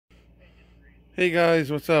Hey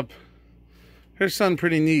guys, what's up? Here's something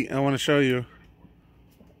pretty neat I want to show you.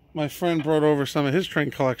 My friend brought over some of his train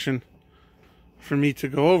collection for me to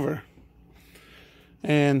go over.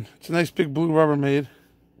 And it's a nice big blue Rubbermaid.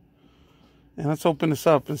 And let's open this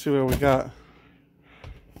up and see what we got.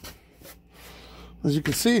 As you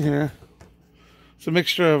can see here, it's a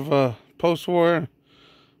mixture of post-war.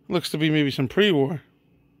 Looks to be maybe some pre-war.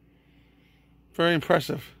 Very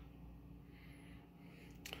impressive.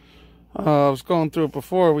 I was going through it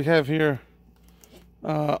before. We have here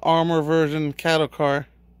armor version cattle car.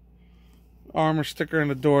 Armor sticker in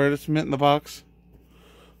the door. That's mint in the box.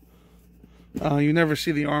 You never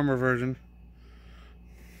see the armor version.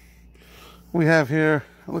 We have here,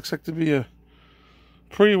 it looks like to be a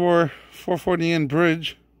pre-war 440N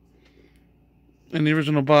bridge in the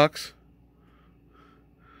original box.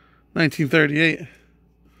 1938.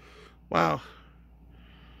 Wow.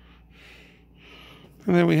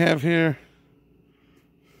 And then we have here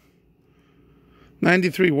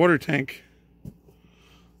 93 water tank.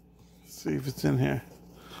 Let's see if it's in here.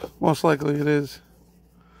 Most likely it is.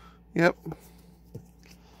 Yep.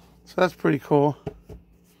 So that's pretty cool.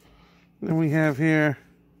 Then we have here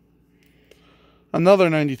another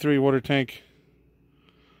 93 water tank.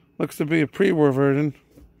 Looks to be a pre-war version.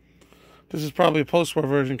 This is probably a post-war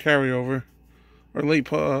version carryover, or late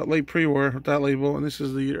pre-war with that label, and this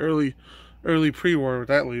is the early pre-war with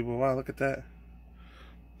that label. Wow, look at that.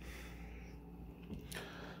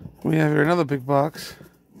 We have here another big box.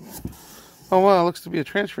 Oh wow, it looks to be a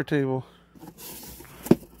transfer table.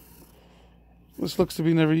 This looks to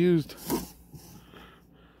be never used.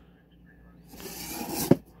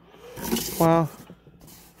 Wow.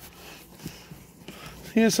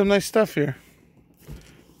 Here's some nice stuff here.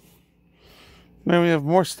 Now we have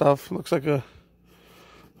more stuff. Looks like a,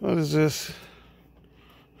 what is this?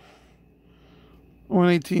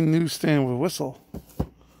 118 newsstand with whistle.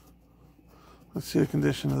 Let's see the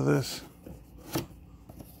condition of this.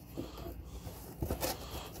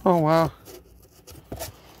 Oh wow.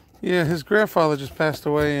 Yeah, his grandfather just passed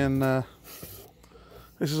away, and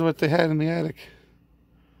this is what they had in the attic.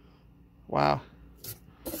 Wow.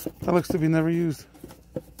 That looks to be never used.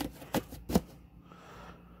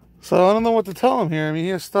 So I don't know what to tell him here. I mean,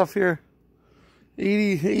 he has stuff here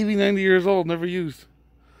 80, 90 years old, never used.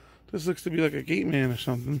 This looks to be like a gate man or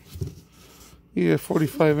something. Yeah,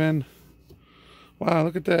 45N. Wow,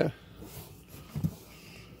 look at that.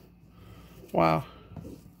 Wow.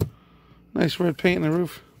 Nice red paint in the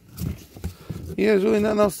roof. Yeah, there's really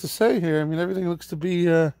nothing else to say here. I mean, everything looks to be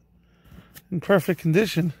in perfect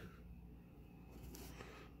condition.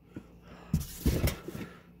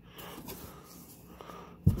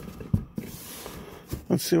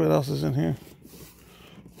 Let's see what else is in here.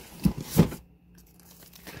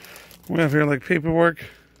 We have here like paperwork.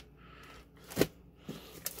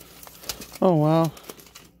 Oh wow.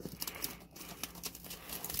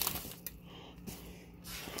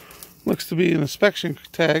 Looks to be an inspection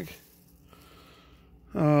tag.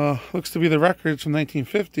 Looks to be the records from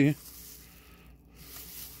 1950.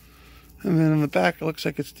 And then in the back it looks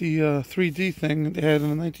like it's the 3D thing they had in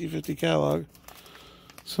the 1950 catalog.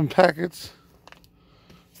 Some packets.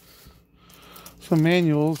 Some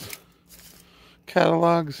manuals.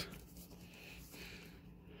 Catalogs.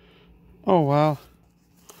 Oh wow.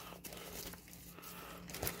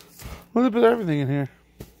 A little bit of everything in here.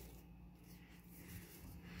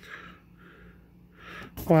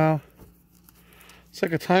 Wow. It's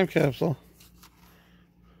like a time capsule.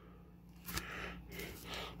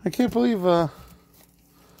 I can't believe the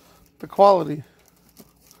quality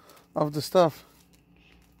of the stuff.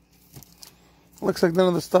 Looks like none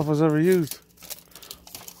of the stuff was ever used.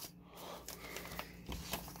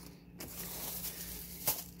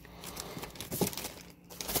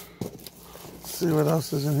 Let's see what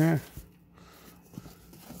else is in here.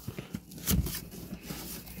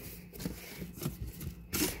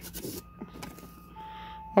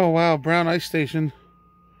 Oh wow, Brown Ice Station,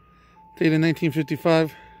 dated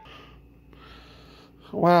 1955.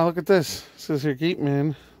 Wow, look at this. It says here Gate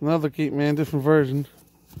Man, another Gate Man, different version.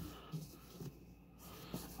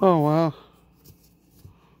 Oh wow.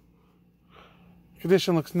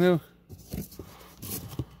 Condition looks new.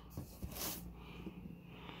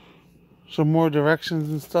 Some more directions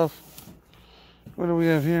and stuff. What do we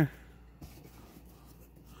have here?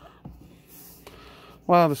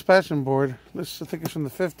 Wow, dispatching board. This I think is from the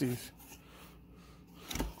 50s.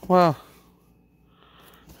 Wow.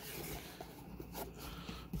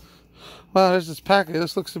 Wow, there's this packet.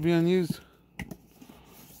 This looks to be unused.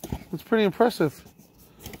 It's pretty impressive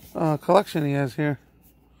collection he has here.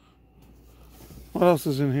 What else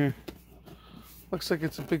is in here? Looks like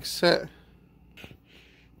it's a big set.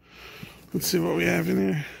 Let's see what we have in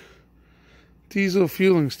here. Diesel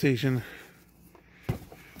fueling station.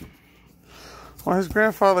 Well, his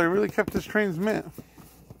grandfather really kept his trains mint.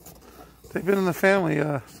 They've been in the family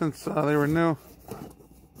since they were new.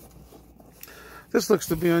 This looks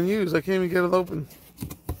to be unused. I can't even get it open.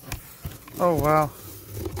 Oh, wow.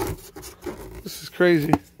 This is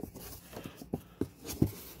crazy.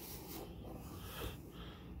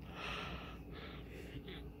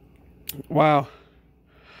 Wow.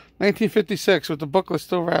 1956 with the booklet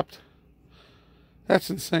still wrapped. That's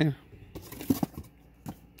insane.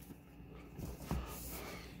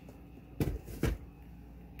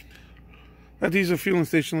 That diesel fueling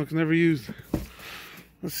station looks never used.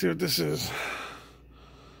 Let's see what this is.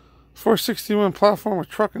 461 platform with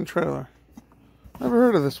truck and trailer. Never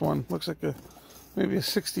heard of this one. Looks like maybe a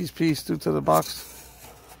 60s piece due to the box.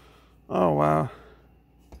 Oh, wow.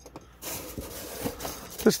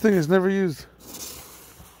 This thing is never used.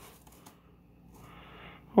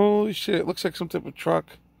 Holy shit, it looks like some type of truck.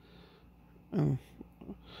 And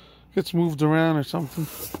gets moved around or something.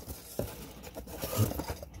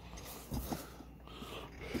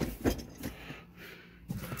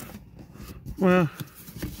 Well,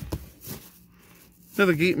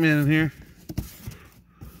 another gate man in here.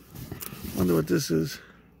 Wonder what this is.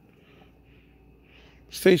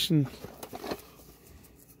 Station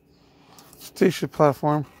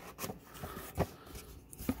platform.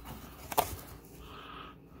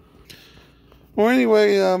 Well,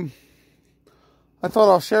 anyway, I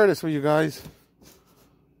thought I'll share this with you guys.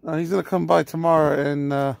 He's gonna come by tomorrow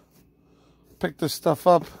and pick this stuff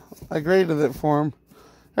up. I graded it for him.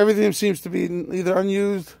 Everything seems to be either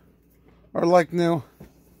unused or like new.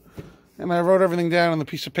 And I wrote everything down on the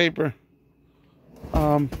piece of paper.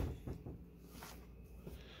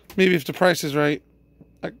 Maybe if the price is right,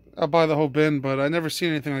 I'll buy the whole bin, but I never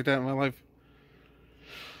seen anything like that in my life.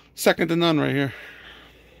 Second to none right here.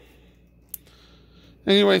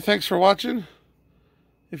 Anyway, thanks for watching.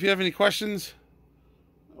 If you have any questions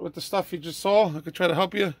with the stuff you just saw, I could try to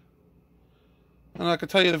help you. And I could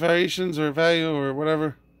tell you the variations or value or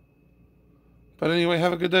whatever. But anyway,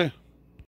 have a good day.